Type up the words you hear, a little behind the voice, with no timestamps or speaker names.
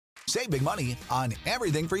Save big money on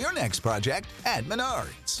everything for your next project at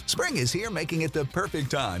Menards. Spring is here, making it the perfect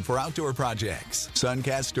time for outdoor projects.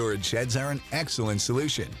 Suncast storage sheds are an excellent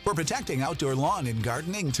solution for protecting outdoor lawn and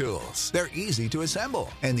gardening tools. They're easy to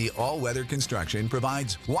assemble, and the all-weather construction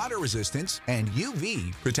provides water resistance and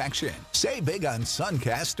UV protection. Save big on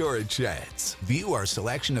Suncast storage sheds. View our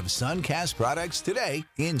selection of Suncast products today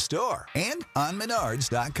in-store and on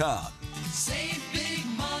Menards.com. Save big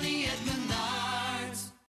money at Menards.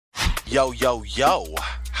 Yo, yo, yo.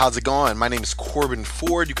 How's it going? My name is Corbin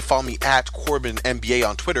Ford. You can follow me at Corbin NBA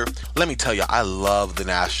on Twitter. Let me tell you, I love the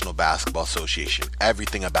National Basketball Association.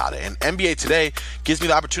 Everything about it. And NBA Today gives me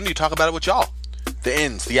the opportunity to talk about it with y'all. The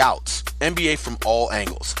ins, the outs. NBA from all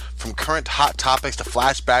angles. From current hot topics to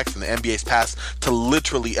flashbacks from the NBA's past to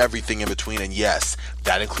literally everything in between. And yes,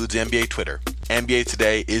 that includes NBA Twitter. NBA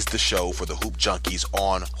Today is the show for the hoop junkies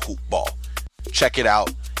on Hoopball. Check it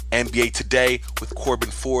out. NBA Today with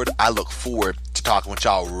Corbin Ford. I look forward to talking with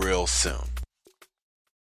y'all real soon.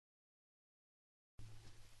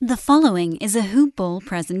 The following is a Hoop Ball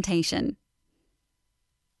presentation.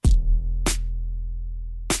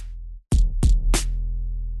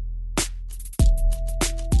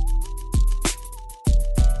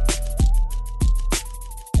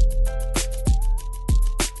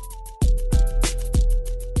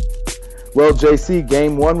 Well, JC,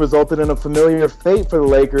 Game 1 resulted in a familiar fate for the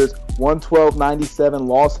Lakers. 112-97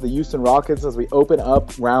 loss to the Houston Rockets as we open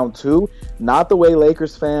up round 2. Not the way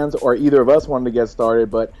Lakers fans or either of us wanted to get started,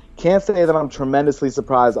 but can't say that I'm tremendously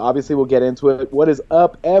surprised. Obviously, we'll get into it. What is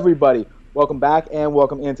up, everybody? Welcome back and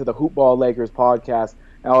welcome into the Hoopball Lakers podcast.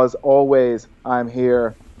 Now, as always, I'm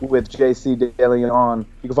here with JC DeLeon.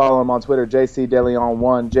 You can follow him on Twitter, JC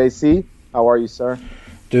DeLeon1. JC, how are you, sir?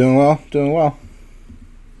 Doing well.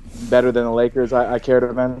 Better than the Lakers, I care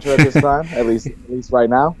to venture at this time, at least right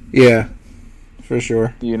now. Yeah, for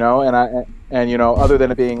sure. You know, and you know, other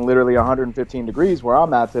than it being literally 115 degrees where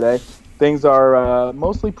I'm at today, things are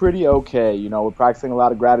mostly pretty okay. You know, we're practicing a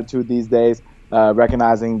lot of gratitude these days,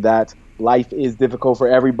 recognizing that life is difficult for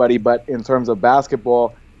everybody. But in terms of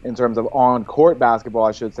basketball, in terms of on-court basketball,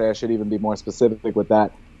 I should say, I should even be more specific with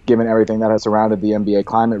that, given everything that has surrounded the NBA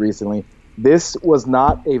climate recently. This was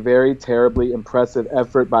not a very terribly impressive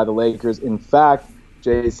effort by the Lakers. In fact,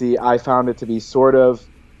 JC, I found it to be sort of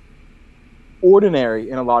ordinary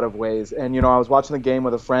in a lot of ways. And, you know, I was watching the game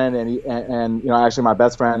with a friend and you know, actually my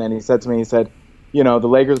best friend, and he said to me, you know, the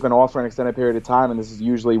Lakers have been off for an extended period of time, and this is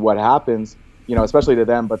usually what happens, you know, especially to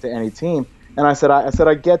them, but to any team. And I said,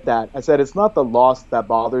 I get that. I said, it's not the loss that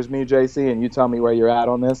bothers me, JC, and you tell me where you're at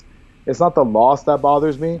on this. It's not the loss that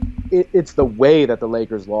bothers me. It's the way that the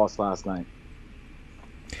Lakers lost last night.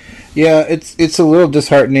 Yeah, it's a little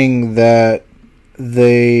disheartening that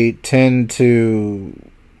they tend to.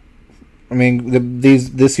 I mean,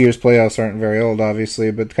 this year's playoffs aren't very old, obviously,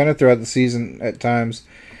 but kind of throughout the season at times,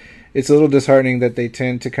 it's a little disheartening that they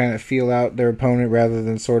tend to kind of feel out their opponent rather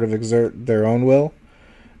than sort of exert their own will.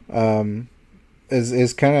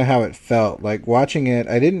 Is kind of how it felt. Like watching it,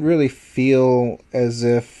 I didn't really feel as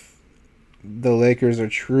if the Lakers are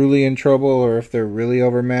truly in trouble or if they're really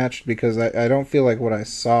overmatched, because I don't feel like what I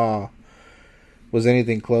saw was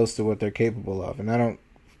anything close to what they're capable of. And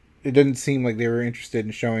it didn't seem like they were interested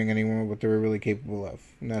in showing anyone what they were really capable of.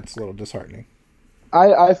 And that's a little disheartening.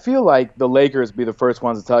 I feel like the Lakers be the first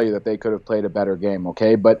ones to tell you that they could have played a better game,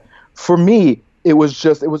 okay? But for me, it was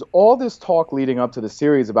all this talk leading up to the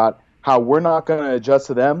series about how we're not going to adjust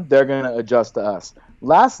to them, they're going to adjust to us.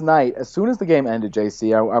 Last night, as soon as the game ended,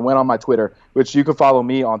 JC, I went on my Twitter, which you can follow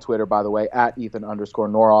me on Twitter, by the way, at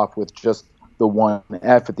Ethan_Noroff with just the one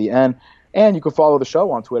F at the end. And you can follow the show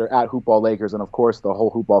on Twitter at Hoopball Lakers, and of course the whole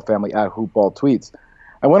Hoopball family at Hoopball Tweets.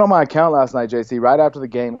 I went on my account last night, JC, right after the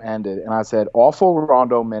game ended, and I said, awful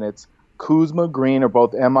Rondo minutes, Kuzma, Green are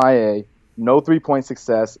both MIA, no three-point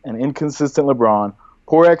success, and inconsistent LeBron,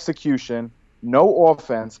 poor execution, no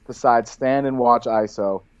offense besides stand and watch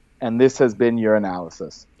ISO, and this has been your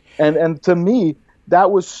analysis. And to me,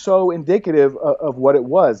 that was so indicative of what it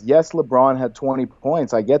was. Yes, LeBron had 20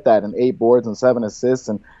 points. I get that, and 8 boards and 7 assists.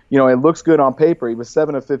 And, you know, it looks good on paper. He was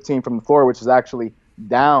 7 of 15 from the floor, which is actually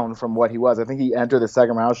down from what he was. I think he entered the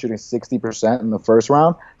second round shooting 60% in the first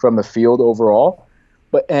round from the field overall.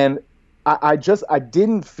 And I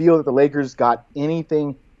didn't feel that the Lakers got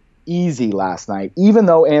anything easy last night. Even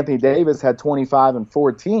though Anthony Davis had 25 and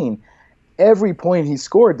 14, every point he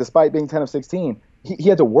scored, despite being 10 of 16, he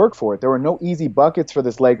had to work for it. There were no easy buckets for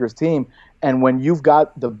this Lakers team. And when you've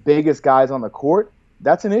got the biggest guys on the court,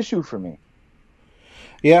 that's an issue for me.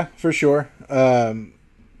 Yeah, for sure. That's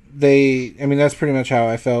pretty much how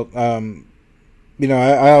I felt.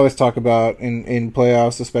 I always talk about in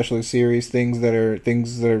playoffs, especially series, things that are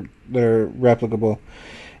replicable.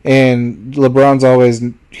 And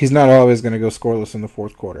he's not always going to go scoreless in the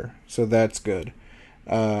fourth quarter, so that's good.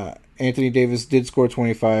 Anthony Davis did score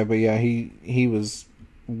 25, but yeah, he was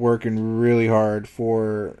working really hard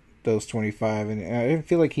for those 25, and I didn't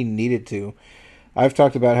feel like he needed to. I've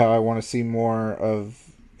talked about how I want to see more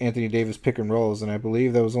of Anthony Davis pick and rolls, and I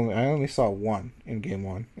believe I only saw one in game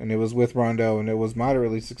one, and it was with Rondo, and it was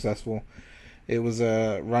moderately successful. It was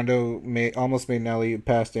Rondo almost made an alley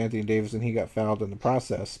pass to Anthony Davis, and he got fouled in the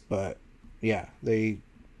process. But yeah, they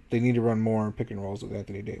need to run more pick and rolls with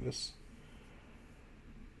Anthony Davis.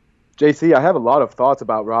 JC, I have a lot of thoughts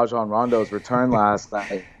about Rajon Rondo's return last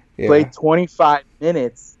night. Yeah. Played 25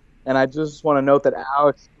 minutes, and I just want to note that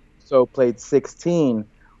Alex Caruso played 16.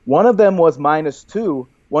 One of them was -2.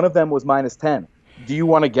 One of them was -10. Do you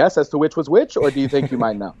want to guess as to which was which, or do you think you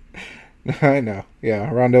might know? I know.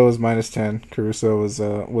 Yeah, Rondo was -10. Caruso was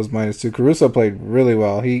 -2. Caruso played really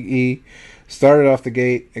well. He started off the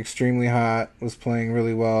gate extremely hot, was playing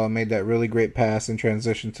really well, and made that really great pass in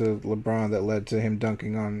transition to LeBron that led to him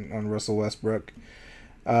dunking on Russell Westbrook.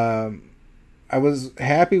 I was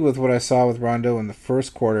happy with what I saw with Rondo in the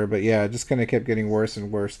first quarter, but yeah, it just kind of kept getting worse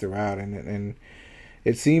and worse throughout, and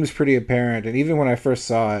it seems pretty apparent. And even when I first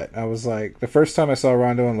saw it, I was like, the first time I saw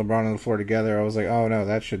Rondo and LeBron on the floor together, I was like, oh no,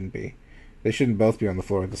 that shouldn't be. They shouldn't both be on the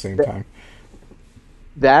floor at the same time.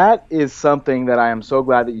 That is something that I am so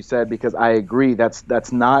glad that you said, because I agree.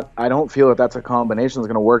 That's not. I don't feel that that's a combination that's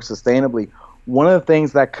going to work sustainably. One of the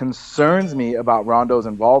things that concerns me about Rondo's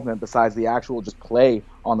involvement, besides the actual just play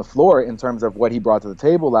on the floor in terms of what he brought to the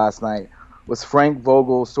table last night, was Frank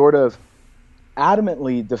Vogel sort of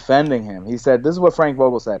adamantly defending him. He said, this is what Frank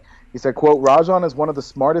Vogel said. He said, quote, Rajon is one of the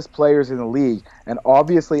smartest players in the league, and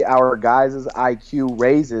obviously our guys' IQ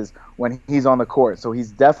raises when he's on the court, so he's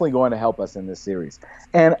definitely going to help us in this series.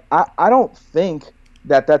 And I don't think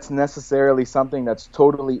that that's necessarily something that's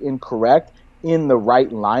totally incorrect in the right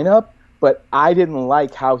lineup, but I didn't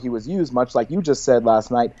like how he was used, much like you just said last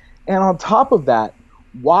night. And on top of that,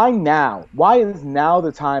 why now? Why is now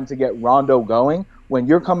the time to get Rondo going when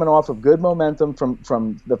you're coming off of good momentum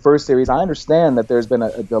from the first series? I understand that there's been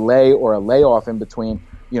a delay or a layoff in between,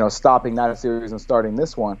 stopping that series and starting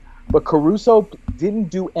this one. But Caruso didn't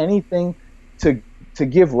do anything to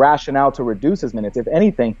give rationale to reduce his minutes. If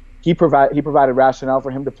anything, he provided rationale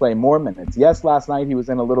for him to play more minutes. Yes, last night he was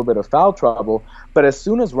in a little bit of foul trouble, but as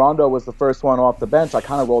soon as Rondo was the first one off the bench, I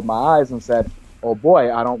kind of rolled my eyes and said, oh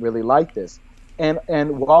boy, I don't really like this. And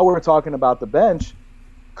while we're talking about the bench,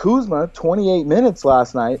 Kuzma, 28 minutes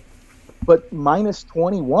last night, but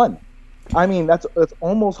 -21. I mean, that's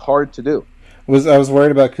almost hard to do. I was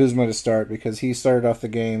worried about Kuzma to start because he started off the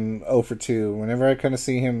game 0 for 2. Whenever I kind of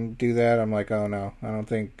see him do that, I'm like, oh no, I don't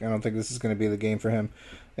think this is going to be the game for him.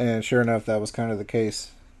 And sure enough, that was kind of the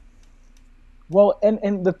case. Well,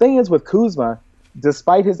 and the thing is with Kuzma,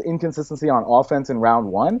 despite his inconsistency on offense in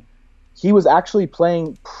round one, he was actually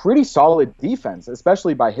playing pretty solid defense,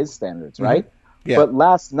 especially by his standards, right? Yeah. But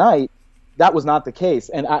last night, that was not the case.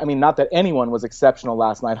 And I mean, not that anyone was exceptional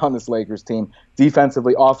last night on this Lakers team,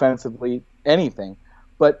 defensively, offensively, anything.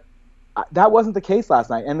 But that wasn't the case last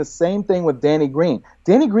night. And the same thing with Danny Green.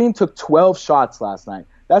 Danny Green took 12 shots last night.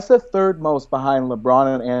 That's the third most behind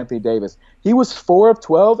LeBron and Anthony Davis. He was 4 of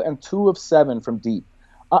 12 and 2 of 7 from deep.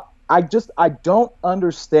 I don't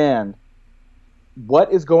understand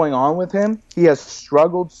what is going on with him. He has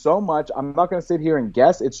struggled so much. I'm not going to sit here and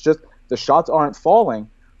guess. It's just the shots aren't falling,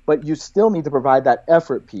 but you still need to provide that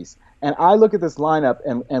effort piece. And I look at this lineup,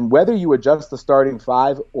 and whether you adjust the starting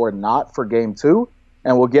five or not for game two,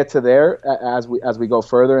 and we'll get to there as we go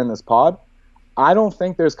further in this pod, I don't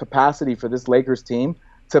think there's capacity for this Lakers team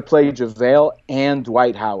to play JaVale and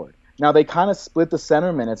Dwight Howard. Now, they kind of split the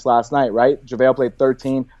center minutes last night, right? JaVale played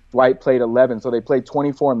 13, Dwight played 11, so they played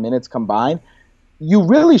 24 minutes combined. You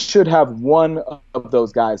really should have one of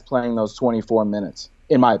those guys playing those 24 minutes,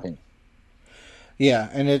 in my opinion. Yeah,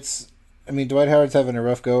 and Dwight Howard's having a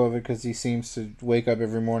rough go of it because he seems to wake up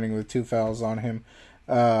every morning with 2 fouls on him.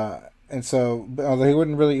 And so, although he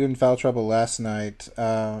wasn't really in foul trouble last night,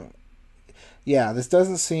 this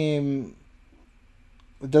doesn't seem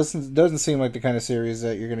like the kind of series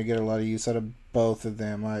that you're going to get a lot of use out of both of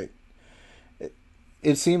them.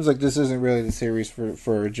 It seems like this isn't really the series for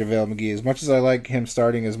JaVale McGee. As much as I like him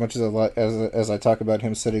starting, as much as I talk about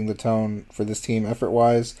him setting the tone for this team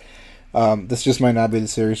effort-wise, this just might not be the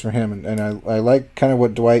series for him. And I like kind of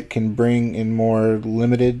what Dwight can bring in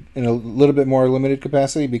a little bit more limited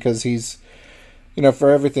capacity, because he's, for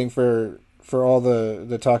everything for for all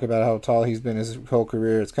the talk about how tall he's been his whole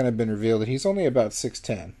career, it's kind of been revealed that he's only about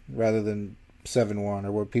 6'10", rather than 7'1",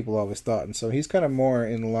 or what people always thought. And so he's kind of more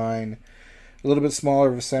in line, a little bit smaller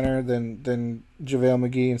of a center than JaVale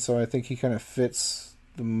McGee, and so I think he kind of fits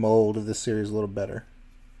the mold of this series a little better.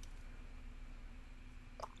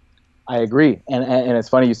 I agree, and it's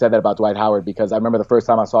funny you said that about Dwight Howard, because I remember the first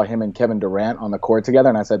time I saw him and Kevin Durant on the court together,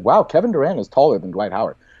 and I said, "Wow, Kevin Durant is taller than Dwight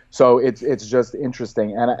Howard." So it's just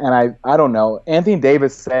interesting, and I don't know. Anthony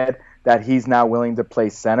Davis said that he's now willing to play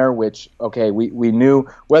center, which, okay, we knew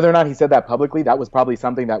whether or not he said that publicly. That was probably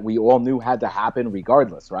something that we all knew had to happen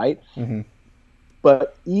regardless, right? Mm-hmm.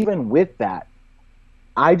 But even with that,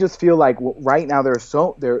 I just feel like right now there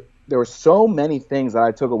were so many things that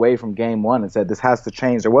I took away from Game 1 and said this has to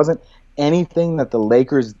change. There wasn't anything that the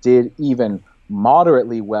Lakers did even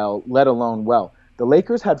moderately well, let alone well. The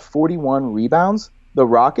Lakers had 41 rebounds. The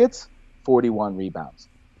Rockets, 41 rebounds.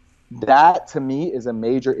 That, to me, is a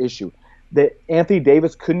major issue. That Anthony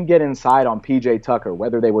Davis couldn't get inside on P.J. Tucker,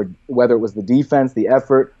 whether it was the defense, the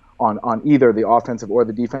effort on either the offensive or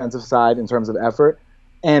the defensive side in terms of effort.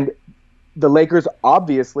 And the Lakers,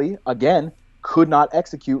 obviously, again, could not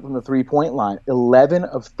execute from the three-point line. 11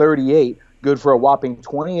 of 38, good for a whopping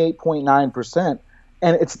 28.9%.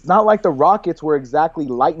 And it's not like the Rockets were exactly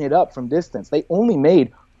lighting it up from distance. They only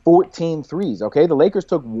made 14 threes, okay? The Lakers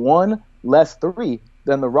took one less three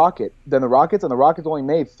than the Rockets, and the Rockets only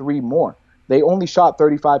made three more. They only shot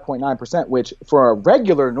 35.9%, which for a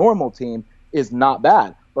regular normal team is not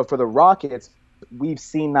bad. But for the Rockets, we've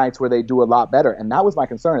seen nights where they do a lot better. And that was my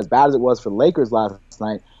concern, as bad as it was for the Lakers last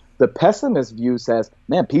night. The pessimist view says,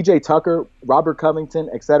 man, P.J. Tucker, Robert Covington,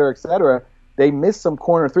 et cetera, they missed some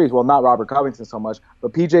corner threes. Well, not Robert Covington so much,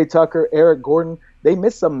 but P.J. Tucker, Eric Gordon, they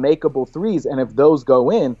missed some makeable threes. And if those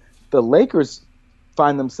go in, the Lakers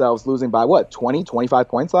find themselves losing by, 20, 25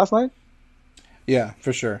 points last night? Yeah,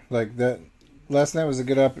 for sure. Like that, last night was a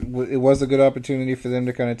good opportunity for them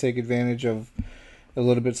to kind of take advantage of a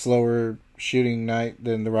little bit slower shooting night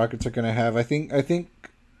than the Rockets are going to have. I think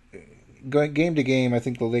going game to game, I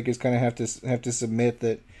think the Lakers kind of have to submit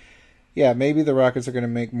that, yeah, maybe the Rockets are going to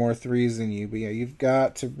make more threes than you, but yeah, you've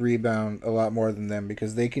got to rebound a lot more than them,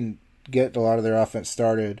 because they can get a lot of their offense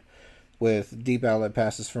started with deep outlet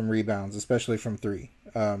passes from rebounds, especially from three.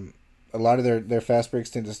 A lot of their fast breaks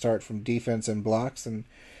tend to start from defense and blocks, and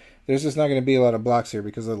there's just not going to be a lot of blocks here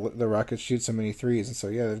because the Rockets shoot so many threes, and so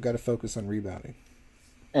yeah, they've got to focus on rebounding.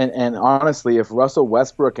 And honestly, if Russell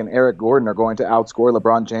Westbrook and Eric Gordon are going to outscore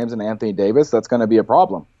LeBron James and Anthony Davis, that's going to be a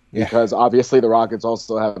problem. Yeah. Because obviously the Rockets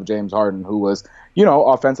also have James Harden, who was,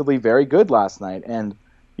 offensively very good last night. And,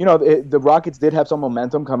 the Rockets did have some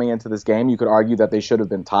momentum coming into this game. You could argue that they should have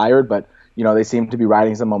been tired, but, they seemed to be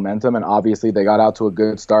riding some momentum. And obviously they got out to a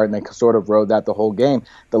good start and they sort of rode that the whole game.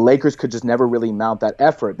 The Lakers could just never really mount that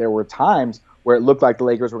effort. There were times where it looked like the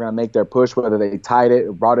Lakers were going to make their push, whether they tied it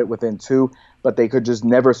or brought it within two, but they could just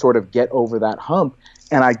never sort of get over that hump.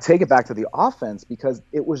 And I take it back to the offense because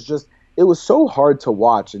it was so hard to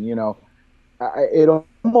watch. And, it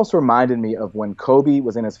almost reminded me of when Kobe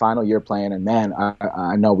was in his final year playing. And, man,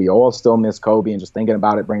 I know we all still miss Kobe, and just thinking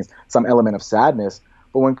about it brings some element of sadness.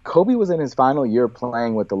 But when Kobe was in his final year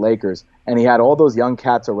playing with the Lakers and he had all those young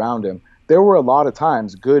cats around him, there were a lot of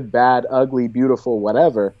times, good, bad, ugly, beautiful,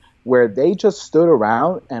 whatever, where they just stood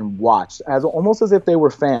around and watched, almost as if they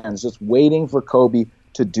were fans, just waiting for Kobe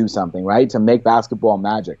to do something, right, to make basketball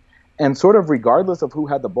magic. And sort of regardless of who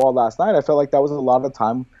had the ball last night, I felt like that was a lot of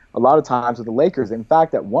times with the Lakers. In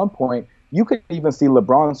fact, at one point, you could even see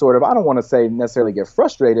LeBron sort of, I don't want to say necessarily get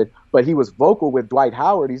frustrated, but he was vocal with Dwight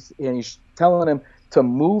Howard. He's telling him to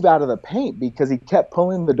move out of the paint because he kept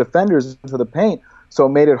pulling the defenders into the paint, so it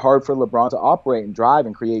made it hard for LeBron to operate and drive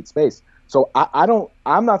and create space. So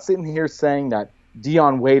I'm not sitting here saying that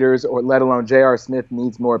Dion Waiters or let alone J.R. Smith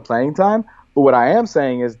needs more playing time. But what I am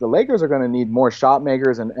saying is the Lakers are going to need more shot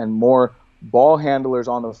makers and more ball handlers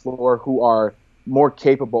on the floor who are more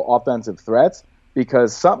capable offensive threats,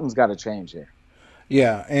 because something's got to change here.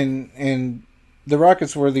 Yeah, and the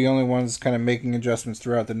Rockets were the only ones kind of making adjustments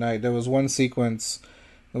throughout the night. There was one sequence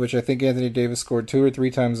in which I think Anthony Davis scored 2 or 3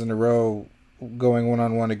 times in a row going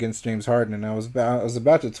one-on-one against James Harden, and I was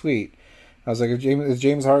about to tweet. I was like, if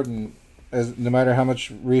James Harden, no matter how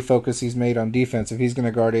much refocus he's made on defense, if he's going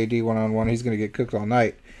to guard AD one-on-one, he's going to get cooked all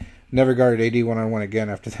night. Never guarded AD one-on-one again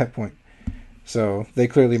after that point. So they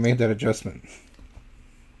clearly made that adjustment.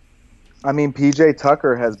 I mean, P.J.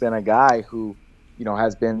 Tucker has been a guy who,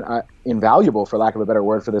 has been invaluable, for lack of a better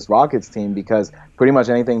word, for this Rockets team, because pretty much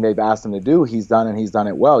anything they've asked him to do, he's done, and he's done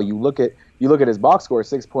it well. You look at his box score,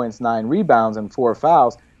 6 points, 9 rebounds, and 4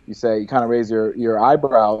 fouls. You kind of raise your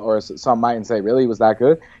eyebrow, or some might say, really, he was that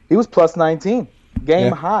good? He was plus 19,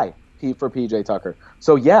 game high for PJ Tucker.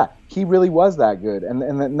 So, yeah, he really was that good.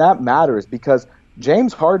 And that matters because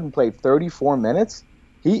James Harden played 34 minutes.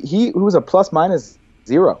 He was a plus minus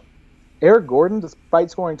 0. Eric Gordon,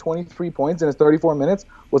 despite scoring 23 points in his 34 minutes,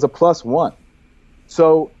 was a plus 1.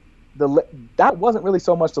 So that wasn't really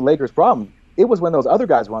so much the Lakers' problem. It was when those other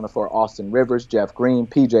guys were on the floor, Austin Rivers, Jeff Green,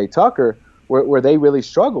 PJ Tucker, where they really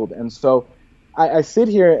struggled. And so I sit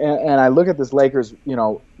here and I look at this Lakers,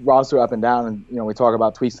 roster up and down, and, we talk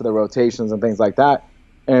about tweaks to the rotations and things like that.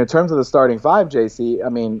 And in terms of the starting five, JC, I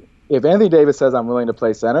mean, if Anthony Davis says I'm willing to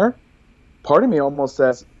play center, part of me almost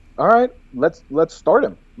says, all right, let's start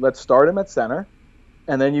him. Let's start him at center.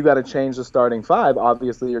 And then you got to change the starting five.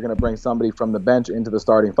 Obviously, you're going to bring somebody from the bench into the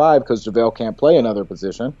starting five because JaVale can't play another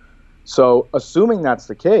position. So assuming that's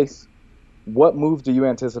the case, what move do you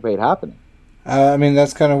anticipate happening? I mean,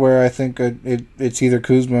 that's kind of where I think it's either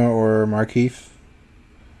Kuzma or Markieff.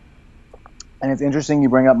 And it's interesting you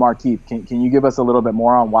bring up Markieff. Can you give us a little bit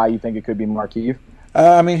more on why you think it could be Markieff?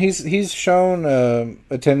 I mean, he's shown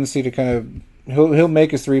a tendency to kind of he'll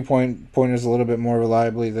make his pointers a little bit more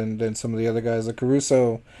reliably than some of the other guys. Like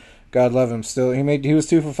Caruso, God love him, still he was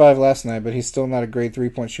 2 for 5 last night, but he's still not a great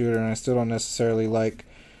 3-point shooter, and I still don't necessarily like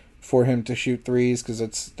for him to shoot threes because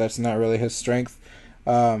that's not really his strength.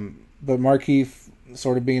 But Markieff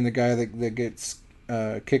sort of being the guy that gets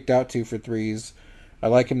kicked out to for threes, I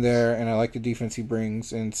like him there, and I like the defense he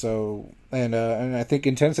brings, and so and I think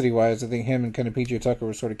intensity wise, I think him and kind of PJ Tucker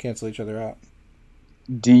will sort of cancel each other out.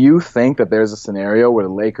 Do you think that there's a scenario where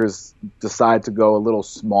the Lakers decide to go a little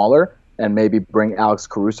smaller and maybe bring Alex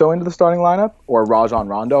Caruso into the starting lineup, or Rajon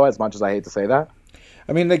Rondo? As much as I hate to say that,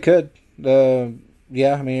 I mean they could.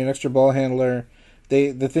 Yeah, I mean an extra ball handler.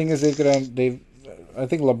 The thing is I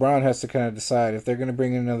think LeBron has to kind of decide if they're going to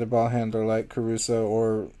bring in another ball handler like Caruso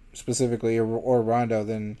or specifically or Rondo,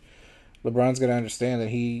 then LeBron's got to understand that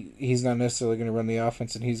he's not necessarily going to run the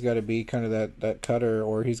offense, and he's got to be kind of that cutter,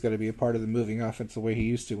 or he's got to be a part of the moving offense the way he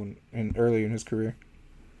used to early in his career.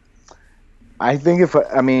 I think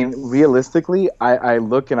realistically, I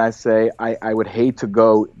look and I say I would hate to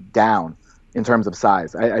go down in terms of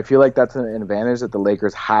size. I feel like that's an advantage that the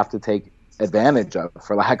Lakers have to take advantage of,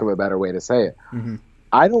 for lack of a better way to say it. Mm-hmm.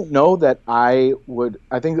 I don't know that I would.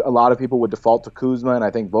 I think a lot of people would default to Kuzma, and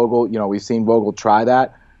I think Vogel. We've seen Vogel try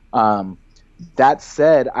that. That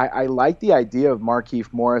said, I like the idea of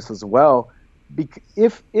Markieff Morris as well.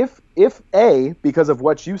 If because of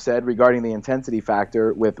what you said regarding the intensity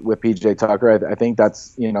factor with PJ Tucker, I think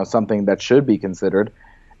that's something that should be considered.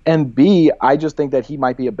 And B, I just think that he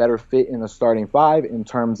might be a better fit in the starting five in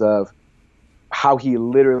terms of how he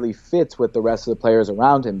literally fits with the rest of the players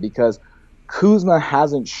around him, because Kuzma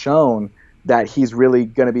hasn't shown that he's really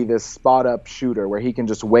going to be this spot-up shooter where he can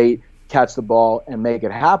just wait, catch the ball, and make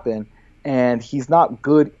it happen. And he's not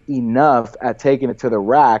good enough at taking it to the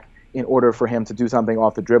rack in order for him to do something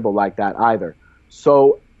off the dribble like that either.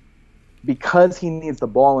 So because he needs the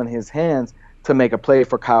ball in his hands to make a play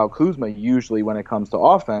for Kyle Kuzma, usually when it comes to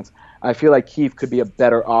offense, I feel like Keith could be a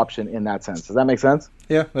better option in that sense. Does that make sense?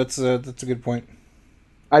 Yeah, that's a good point.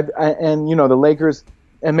 And the Lakers,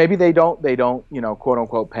 and maybe they don't quote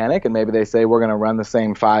unquote panic, and maybe they say we're going to run the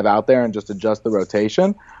same five out there and just adjust the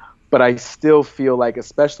rotation. But I still feel like,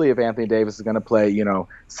 especially if Anthony Davis is going to play,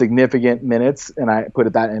 significant minutes, and I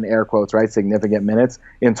put that in air quotes, right? Significant minutes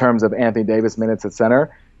in terms of Anthony Davis minutes at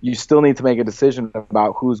center, you still need to make a decision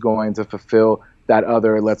about who's going to fulfill that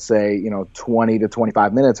other, let's say, 20 to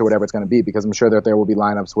 25 minutes or whatever it's going to be, because I'm sure that there will be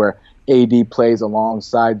lineups where AD plays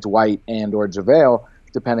alongside Dwight and or JaVale,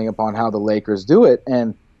 depending upon how the Lakers do it.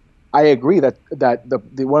 And I agree that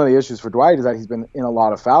one of the issues for Dwight is that he's been in a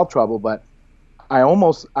lot of foul trouble, but I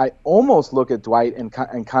almost look at Dwight and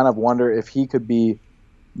kind of wonder if he could be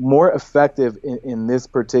more effective in this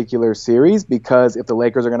particular series, because if the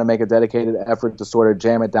Lakers are going to make a dedicated effort to sort of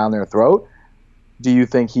jam it down their throat, do you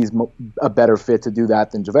think he's a better fit to do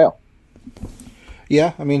that than JaVale?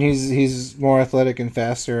 Yeah, I mean he's more athletic and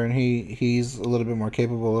faster, and he's a little bit more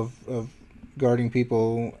capable of guarding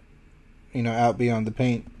people, out beyond the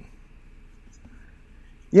paint.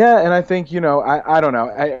 Yeah, and I think I don't know.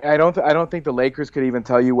 I don't think the Lakers could even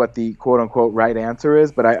tell you what the quote unquote right answer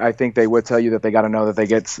is, but I think they would tell you that they got to know that they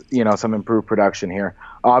get some improved production here.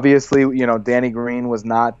 Obviously, Danny Green was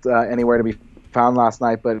not anywhere to be found last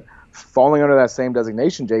night, but falling under that same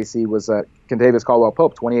designation, JC, was Kentavious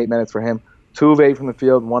Caldwell-Pope. 28 minutes for him, 2 of 8 from the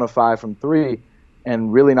field, 1 of 5 from 3,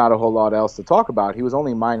 and really not a whole lot else to talk about. He was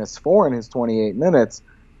only -4 in his 28 minutes,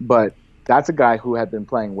 but that's a guy who had been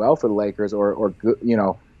playing well for the Lakers, or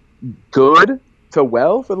good, to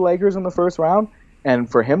well for the Lakers in the first round, and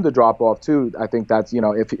for him to drop off too. I think that's,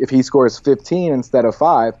 if he scores 15 instead of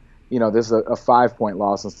 5, this is a 5-point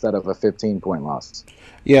loss instead of a 15-point loss.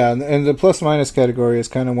 Yeah, and the plus minus category is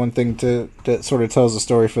kind of one thing that sort of tells the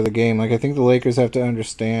story for the game. Like, I think the Lakers have to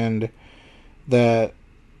understand that,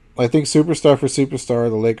 I think superstar for superstar,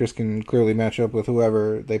 the Lakers can clearly match up with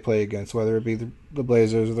whoever they play against, whether it be the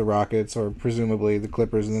Blazers or the Rockets or presumably the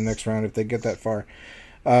Clippers in the next round if they get that far.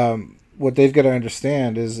 What they've got to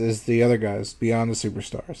understand is the other guys beyond the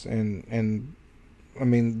superstars. And I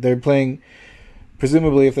mean, they're playing,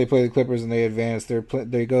 presumably if they play the Clippers and they advance,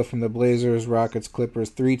 they go from the Blazers, Rockets, Clippers,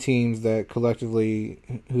 3 teams that collectively,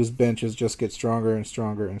 whose benches just get stronger and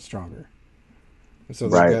stronger and stronger. And so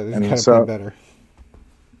they've got to play better.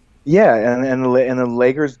 Yeah, and the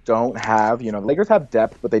Lakers don't have, the Lakers have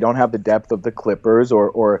depth, but they don't have the depth of the Clippers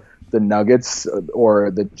or the Nuggets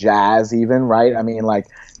or the Jazz even, right? I mean,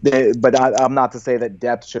 I'm not to say that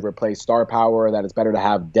depth should replace star power, or that it's better to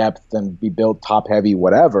have depth than be built top heavy,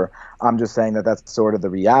 whatever. I'm just saying that that's sort of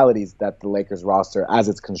the realities that the Lakers roster, as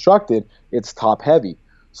it's constructed, it's top heavy.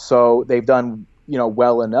 So they've done,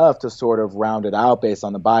 well enough to sort of round it out based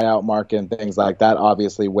on the buyout market and things like that.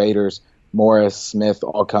 Obviously, Waiters, Morris, Smith,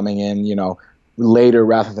 all coming in, later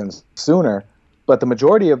rather than sooner. But the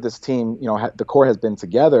majority of this team, the core has been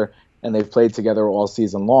together and they've played together all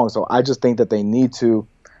season long. So I just think that they need to.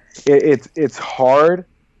 It's hard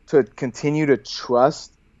to continue to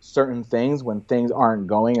trust certain things when things aren't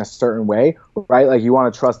going a certain way, right? Like, you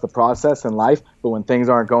want to trust the process in life, but when things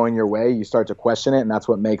aren't going your way, you start to question it, and that's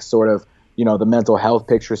what makes sort of the mental health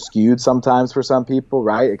picture skewed sometimes for some people,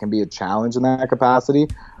 right? It can be a challenge in that capacity.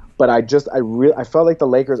 But I felt like the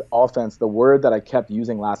Lakers offense, the word that I kept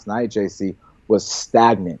using last night, JC, was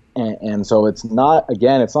stagnant. And so it's not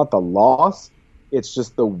the loss, it's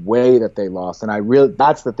just the way that they lost. And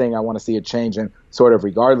that's the thing I want to see a change in, sort of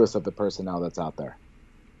regardless of the personnel that's out there.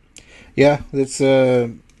 Yeah, it's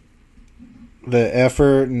the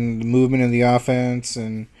effort and the movement in the offense,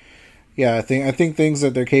 and yeah, I think things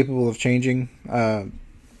that they're capable of changing. The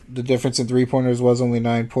difference in 3-pointers was only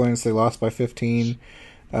 9 points. They lost by 15.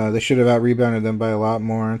 They should have out-rebounded them by a lot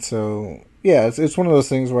more. So, yeah, it's one of those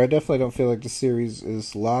things where I definitely don't feel like the series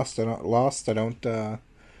is lost. I didn't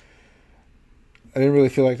really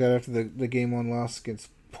feel like that after the Game 1 loss against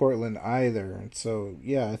Portland either. And so,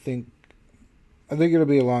 yeah, I think it'll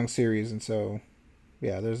be a long series. And so,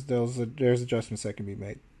 yeah, there's adjustments that can be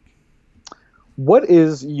made. What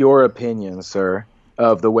is your opinion, sir,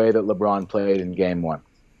 of the way that LeBron played in Game 1?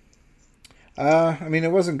 I mean,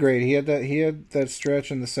 it wasn't great. He had that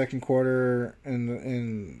stretch in the second quarter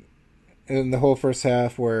in the whole first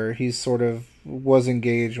half where he sort of was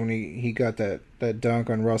engaged when he got that dunk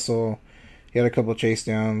on Russell. He had a couple of chase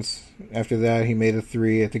downs. After that, he made a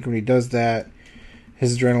 3. I think when he does that,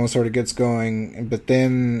 his adrenaline sort of gets going, but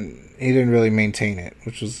then he didn't really maintain it,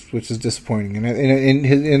 which is disappointing. And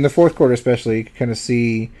in the fourth quarter especially, you can kind of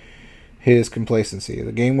see his complacency.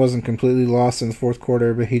 The game wasn't completely lost in the fourth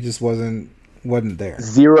quarter, but he just wasn't there.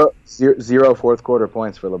 Zero fourth quarter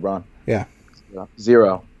points for LeBron. Yeah.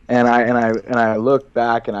 0. And I look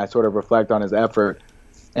back and I sort of reflect on his effort,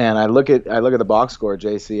 and I look at the box score,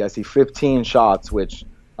 JC. I see 15 shots, which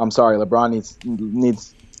I'm sorry, LeBron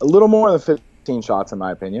needs a little more than 15 shots in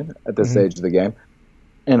my opinion at this stage of the game.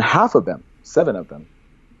 And half of them, 7 of them,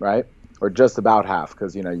 right? Or just about half,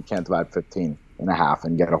 because you can't divide 15 and a half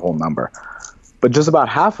and get a whole number. But just about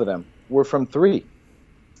half of them were from 3.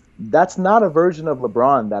 That's not a version of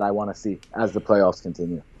LeBron that I want to see as the playoffs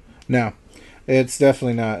continue. No, it's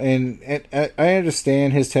definitely not. And I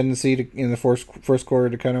understand his tendency to, in the first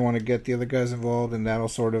quarter, to kind of want to get the other guys involved, and that'll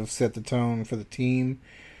sort of set the tone for the team.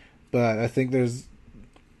 But I think there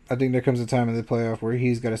comes a time in the playoff where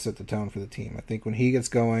he's got to set the tone for the team. I think when he gets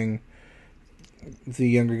going, the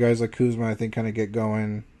younger guys like Kuzma, I think, kind of get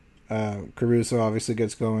going. Caruso obviously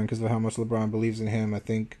gets going because of how much LeBron believes in him. I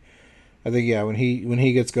think yeah, when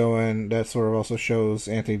he gets going, that sort of also shows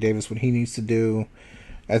Anthony Davis what he needs to do.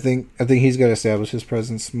 I think he's got to establish his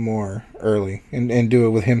presence more early and do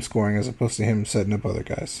it with him scoring as opposed to him setting up other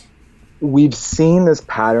guys. We've seen this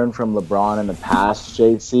pattern from LeBron in the past,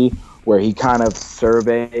 JC, where he kind of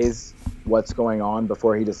surveys what's going on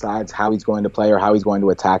before he decides how he's going to play or how he's going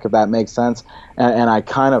to attack, if that makes sense. And I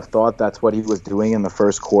kind of thought that's what he was doing in the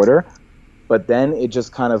first quarter. But then it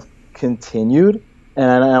just kind of continued,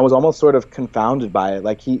 and I was almost sort of confounded by it.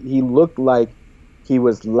 Like, he looked like he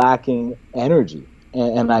was lacking energy.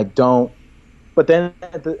 And I don't. But then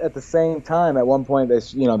at the same time, at one point,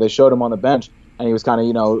 they showed him on the bench, and he was kind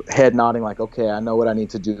of, head nodding like, okay, I know what I need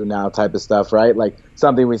to do now type of stuff, right? Like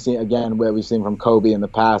something we've seen, again, where we've seen from Kobe in the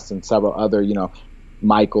past and several other,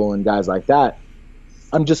 Michael and guys like that.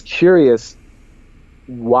 I'm just curious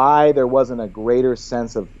why there wasn't a greater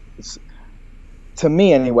sense of, to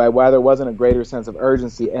me anyway, why there wasn't a greater sense of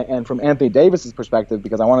urgency. And from Anthony Davis's perspective,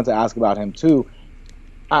 because I wanted to ask about him too,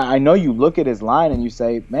 I know you look at his line and you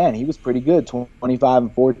say, man, he was pretty good. 25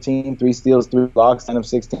 and 14, 3 steals, 3 blocks, 10 of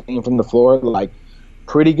 16 from the floor, like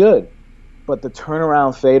pretty good. But the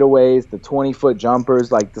turnaround fadeaways, the 20-foot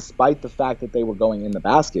jumpers, like despite the fact that they were going in the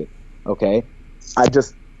basket, okay, I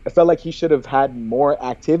felt like he should have had more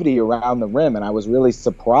activity around the rim, and I was really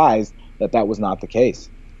surprised that that was not the case.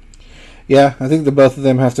 Yeah, I think the both of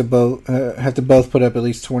them have to both put up at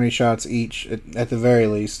least 20 shots each at the very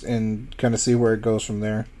least, and kind of see where it goes from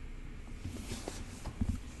there.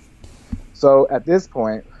 So at this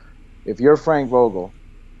point, if you're Frank Vogel,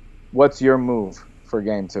 what's your move for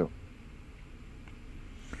Game 2?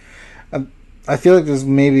 I feel like there's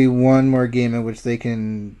maybe one more game in which they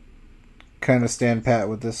can kind of stand pat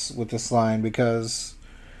with this line, because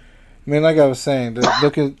I mean, like I was saying,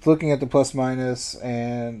 looking at the plus minus,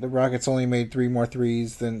 and the Rockets only made 3 more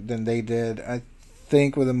threes than they did. I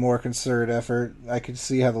think with a more concerted effort, I could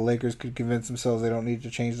see how the Lakers could convince themselves they don't need to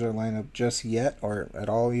change their lineup just yet, or at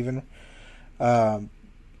all even. I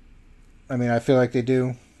mean, I feel like they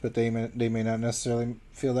do, but they may not necessarily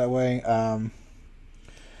feel that way.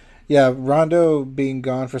 Yeah, Rondo being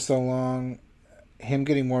gone for so long, him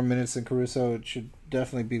getting more minutes than Caruso, it should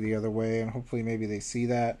definitely be the other way, and hopefully maybe they see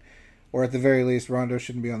that. Or at the very least, Rondo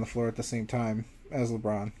shouldn't be on the floor at the same time as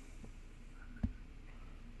LeBron.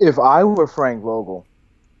 If I were Frank Vogel,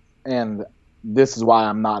 and this is why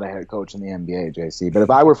I'm not a head coach in the NBA, JC, but if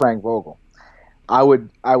I were Frank Vogel, I would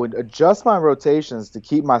adjust my rotations to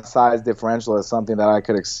keep my size differential as something that I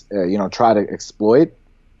could try to exploit.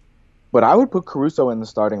 But I would put Caruso in the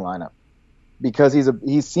starting lineup, because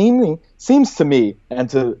he seems to me, and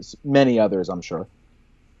to many others, I'm sure,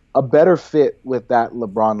 a better fit with that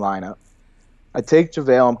LeBron lineup. I'd take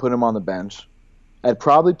JaVale and put him on the bench. I'd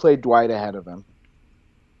probably play Dwight ahead of him.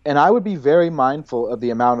 And I would be very mindful of the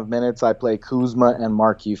amount of minutes I play Kuzma and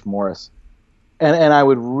Markieff Morris. And I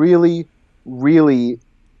would really,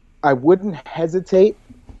 I wouldn't hesitate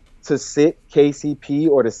to sit KCP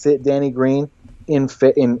or to sit Danny Green in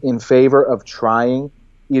favor of trying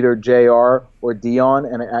either JR or Dion,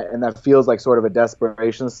 and that feels like sort of a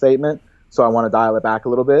desperation statement, so I want to dial it back a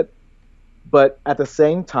little bit. But at the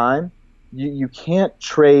same time, you can't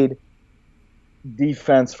trade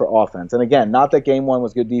defense for offense. And again, not that Game 1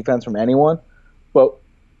 was good defense from anyone, but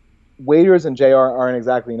Waiters and JR aren't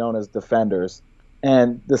exactly known as defenders.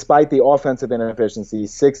 And despite the offensive inefficiency,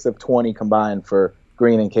 6 of 20 combined for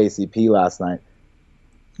Green and KCP last night.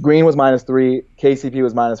 Green was -3, KCP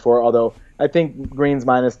was -4, although I think Green's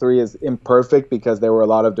 -3 is imperfect because there were a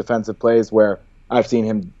lot of defensive plays where I've seen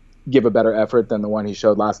him give a better effort than the one he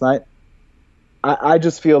showed last night. I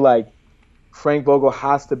just feel like Frank Vogel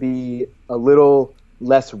has to be a little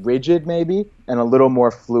less rigid maybe and a little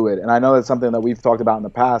more fluid. And I know that's something that we've talked about in the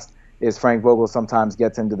past, is Frank Vogel sometimes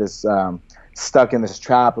gets into this stuck in this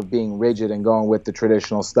trap of being rigid and going with the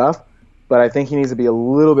traditional stuff. But I think he needs to be a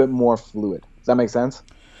little bit more fluid. Does that make sense?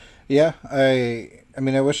 Yeah, I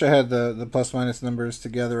mean, I wish I had the plus minus numbers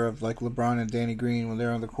together of like LeBron and Danny Green when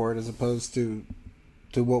they're on the court, as opposed to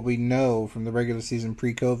what we know from the regular season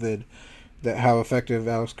pre-COVID, that how effective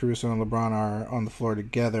Alex Caruso and LeBron are on the floor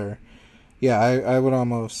together. Yeah, I would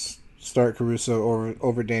almost start Caruso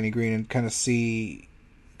over Danny Green and kind of see,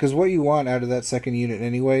 because what you want out of that second unit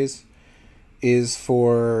anyways is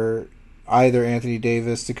for either Anthony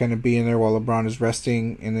Davis to kind of be in there while LeBron is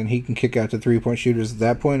resting, and then he can kick out to three-point shooters at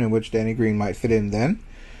that point, in which Danny Green might fit in then.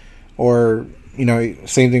 Or,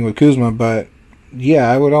 same thing with Kuzma, but yeah,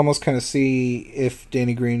 I would almost kind of see if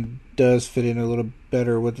Danny Green does fit in a little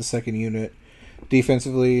better with the second unit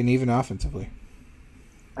defensively and even offensively.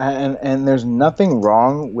 And there's nothing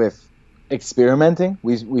wrong with experimenting.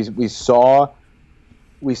 We saw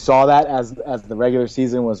that as the regular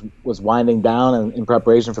season was winding down and in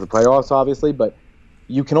preparation for the playoffs, obviously, but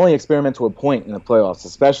you can only experiment to a point in the playoffs,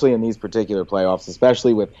 especially in these particular playoffs,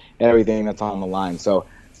 especially with everything that's on the line. So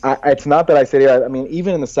it's not that I sit here, I mean,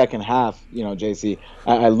 even in the second half, JC,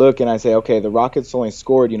 I look and I say, okay, the Rockets only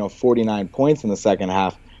scored, 49 points in the second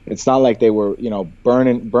half. It's not like they were,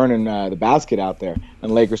 burning the basket out there,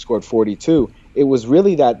 and Lakers scored 42. It was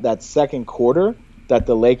really that second quarter that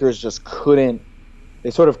the Lakers just couldn't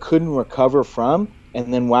recover from,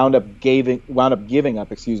 and then wound up giving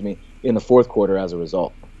up, in the fourth quarter as a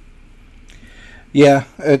result. Yeah,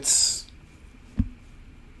 it's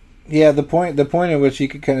Yeah, the point at which you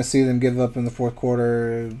could kind of see them give up in the fourth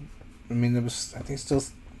quarter. I mean, there was, I think, still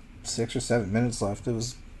 6 or 7 minutes left. It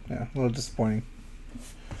was, yeah, a little disappointing.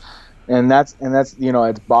 And that's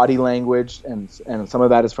it's body language, and some of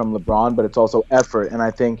that is from LeBron, but it's also effort. And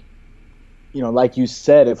I think, like you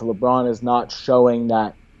said, if LeBron is not showing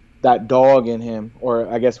that dog in him, or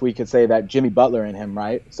I guess we could say that Jimmy Butler in him,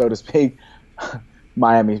 right, so to speak.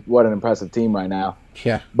 Miami, what an impressive team right now.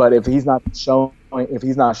 Yeah. But if he's not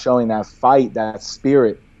showing that fight, that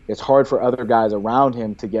spirit, it's hard for other guys around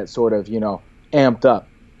him to get sort of, amped up.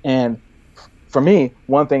 And for me,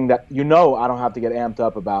 one thing that I don't have to get amped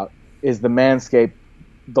up about is the Manscaped,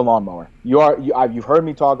 the lawnmower. You've heard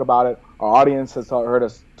me talk about it. Our audience has heard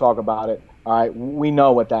us talk about it. All right, we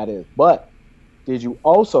know what that is. But did you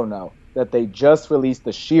also know that they just released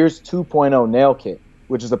the Shears 2.0 nail kit,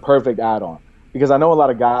 which is a perfect add-on? Because I know a lot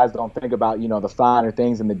of guys don't think about, the finer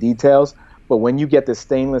things and the details, but when you get the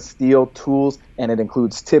stainless steel tools, and it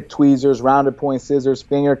includes tip tweezers, rounded point scissors,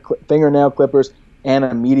 fingernail clippers, and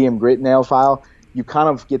a medium grit nail file, you kind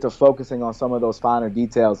of get to focusing on some of those finer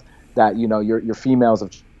details that, your females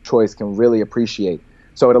of choice can really appreciate.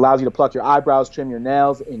 So it allows you to pluck your eyebrows, trim your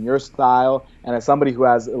nails in your style. And as somebody who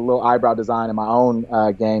has a little eyebrow design in my own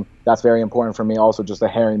game, that's very important for me. Also, just a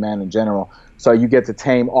hairy man in general. So you get to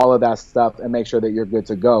tame all of that stuff and make sure that you're good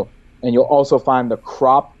to go. And you'll also find the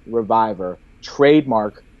Crop Reviver,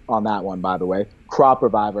 trademark on that one, by the way, Crop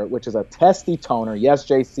Reviver, which is a testy toner. Yes,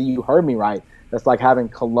 JC, you heard me right. That's like having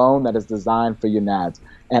cologne that is designed for your nads.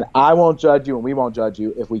 And I won't judge you, and we won't judge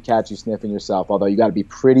you if we catch you sniffing yourself, although you got to be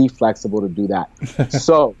pretty flexible to do that.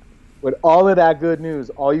 So with all of that good news,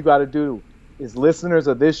 all you got to do is, listeners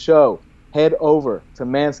of this show, head over to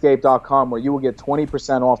manscaped.com, where you will get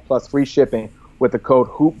 20% off plus free shipping with the code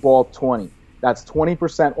HoopBall20. That's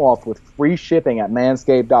 20% off with free shipping at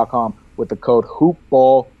manscaped.com with the code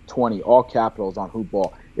HoopBall20, all capitals on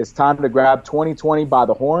HoopBall. It's time to grab 2020 by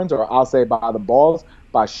the horns, or I'll say by the balls,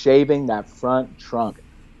 by shaving that front trunk.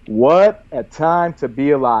 What a time to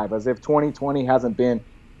be alive, as if 2020 hasn't been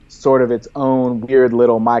sort of its own weird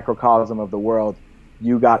little microcosm of the world.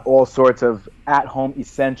 You got all sorts of at-home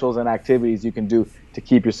essentials and activities you can do to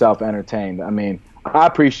keep yourself entertained. I mean, I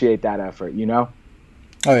appreciate that effort, Oh,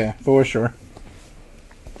 yeah, for sure.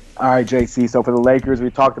 All right, JC, so for the Lakers, we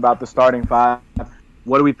talked about the starting five.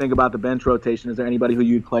 What do we think about the bench rotation? Is there anybody who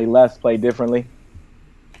you'd play less, play differently?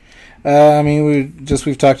 I mean,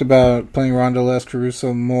 we've talked about playing Rondo less,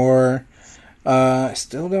 Caruso more. I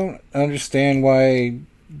still don't understand why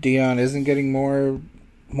Dion isn't getting more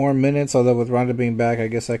minutes, although with Rondo being back, I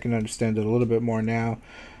guess I can understand it a little bit more now.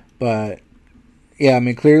 But, yeah, I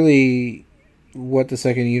mean, clearly what the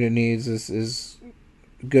second unit needs is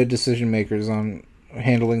good decision makers on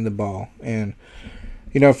handling the ball. And,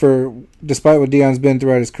 despite what Dion's been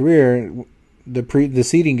throughout his career, the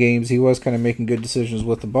seeding games, he was kind of making good decisions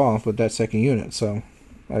with the ball with that second unit. So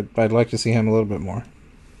I'd like to see him a little bit more.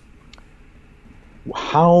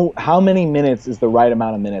 How many minutes is the right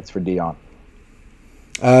amount of minutes for Dion?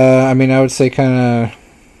 I mean, I would say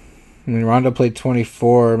Rondo played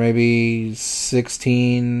 24, maybe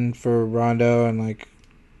 16 for Rondo and like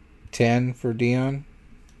 10 for Dion.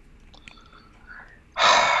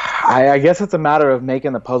 I guess it's a matter of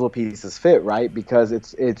making the puzzle pieces fit, right? Because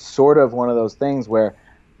it's sort of one of those things where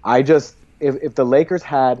if the Lakers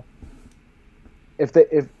had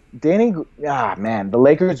the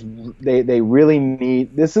Lakers they really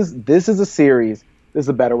need this is a series. This is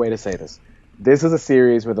a better way to say this. This is a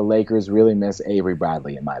series where the Lakers really miss Avery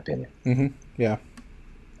Bradley, in my opinion. Mm-hmm. Yeah,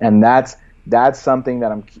 and that's something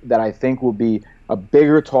that I think will be a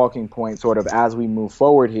bigger talking point sort of as we move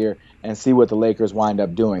forward here and see what the Lakers wind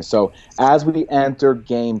up doing. So as we enter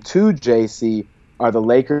Game 2, JC, are the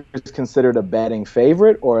Lakers considered a betting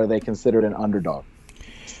favorite, or are they considered an underdog?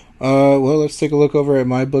 Well, let's take a look over at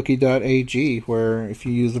mybookie.ag, where if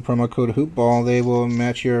you use the promo code HoopBall, they will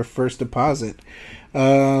match your first deposit.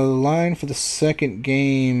 Line for the second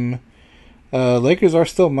game, Lakers are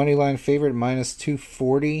still moneyline favorite, minus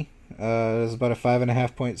 240. There's about a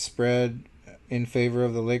 5.5 point spread in favor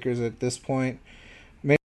of the Lakers at this point.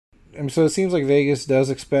 So it seems like Vegas does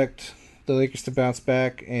expect the Lakers to bounce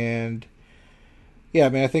back, and yeah, I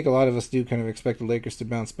mean, I think a lot of us do kind of expect the Lakers to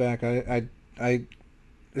bounce back. I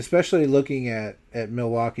especially looking at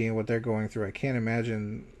Milwaukee and what they're going through, I can't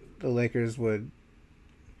imagine the Lakers would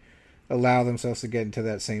allow themselves to get into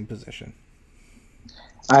that same position.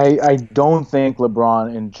 I don't think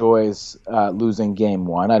LeBron enjoys losing game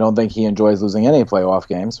one. I don't think he enjoys losing any playoff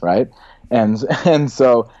games, right? And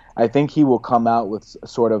so I think he will come out with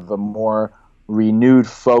sort of a more renewed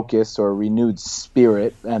focus or renewed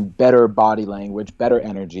spirit and better body language, better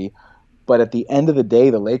energy. But at the end of the day,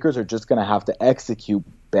 the Lakers are just going to have to execute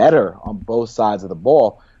better on both sides of the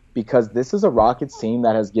ball, because this is a Rockets team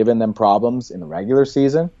that has given them problems in the regular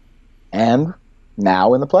season and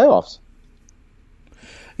now in the playoffs.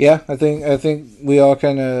 Yeah, I think we all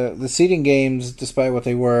kind of, the seeding games, despite what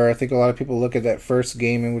they were, I think a lot of people look at that first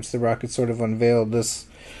game in which the Rockets sort of unveiled this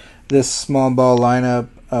small ball lineup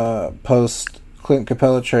post Clint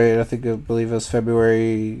Capella trade. I believe it was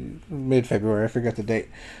mid-February. I forget the date.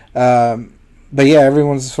 But yeah,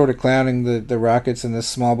 everyone's sort of clowning the Rockets in this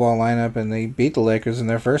small ball lineup, and they beat the Lakers in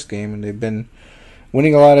their first game, and they've been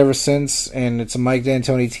winning a lot ever since. And it's a Mike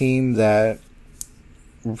D'Antoni team that,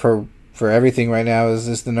 for everything right now,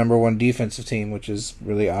 is the number one defensive team, which is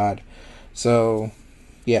really odd. So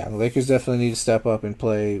yeah, the Lakers definitely need to step up and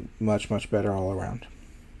play much, much better all around.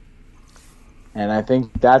 And I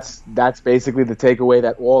think that's basically the takeaway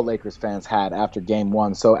that all Lakers fans had after Game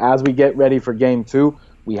 1. So as we get ready for Game 2,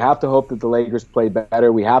 we have to hope that the Lakers play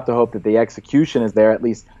better. We have to hope that the execution is there at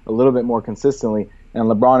least a little bit more consistently. And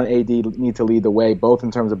LeBron and AD need to lead the way, both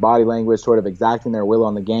in terms of body language, sort of exacting their will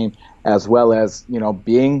on the game, as well as,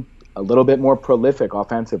 being a little bit more prolific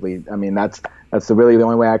offensively. I mean, that's really the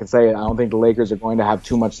only way I can say it. I don't think the Lakers are going to have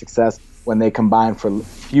too much success when they combine for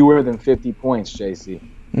fewer than 50 points, JC.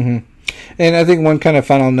 Mm-hmm. And I think one kind of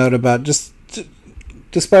final note about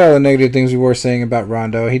despite all the negative things we were saying about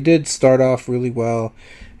Rondo, he did start off really well.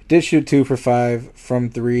 He did shoot 2 for 5 from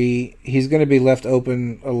 3. He's going to be left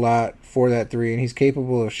open a lot for that 3, and he's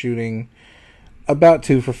capable of shooting about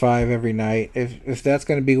 2 for 5 every night. If that's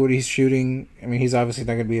going to be what he's shooting, I mean, he's obviously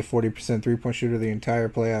not going to be a 40% three-point shooter the entire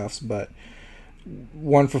playoffs, but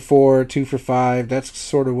 1 for 4, 2 for 5, that's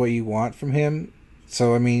sort of what you want from him.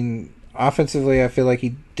 So, I mean, offensively, I feel like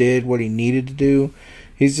he did what he needed to do.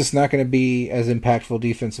 He's just not going to be as impactful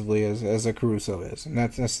defensively as a Caruso is, and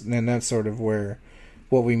that's sort of what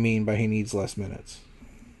we mean by he needs less minutes.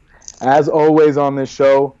 As always on this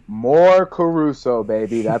show, more Caruso,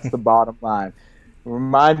 baby. That's the bottom line.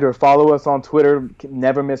 Reminder, follow us on Twitter.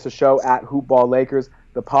 Never miss a show at HoopBallLakers.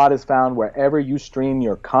 The pod is found wherever you stream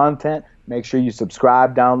your content. Make sure you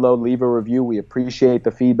subscribe, download, leave a review. We appreciate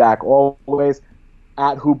the feedback always.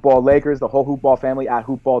 At HoopBallLakers, the whole HoopBall family, at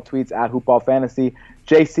HoopBall Tweets, at HoopBall Fantasy.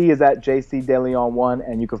 JC is at JC DeLeon1,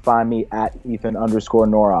 and you can find me at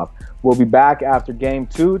Ethan_Noroff. We'll be back after Game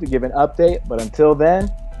 2 to give an update, but until then,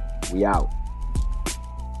 we out.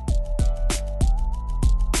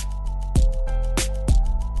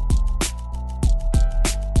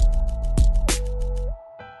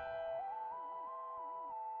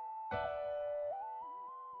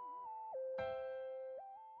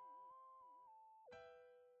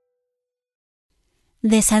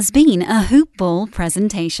 This has been a Hoop Ball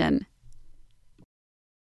presentation.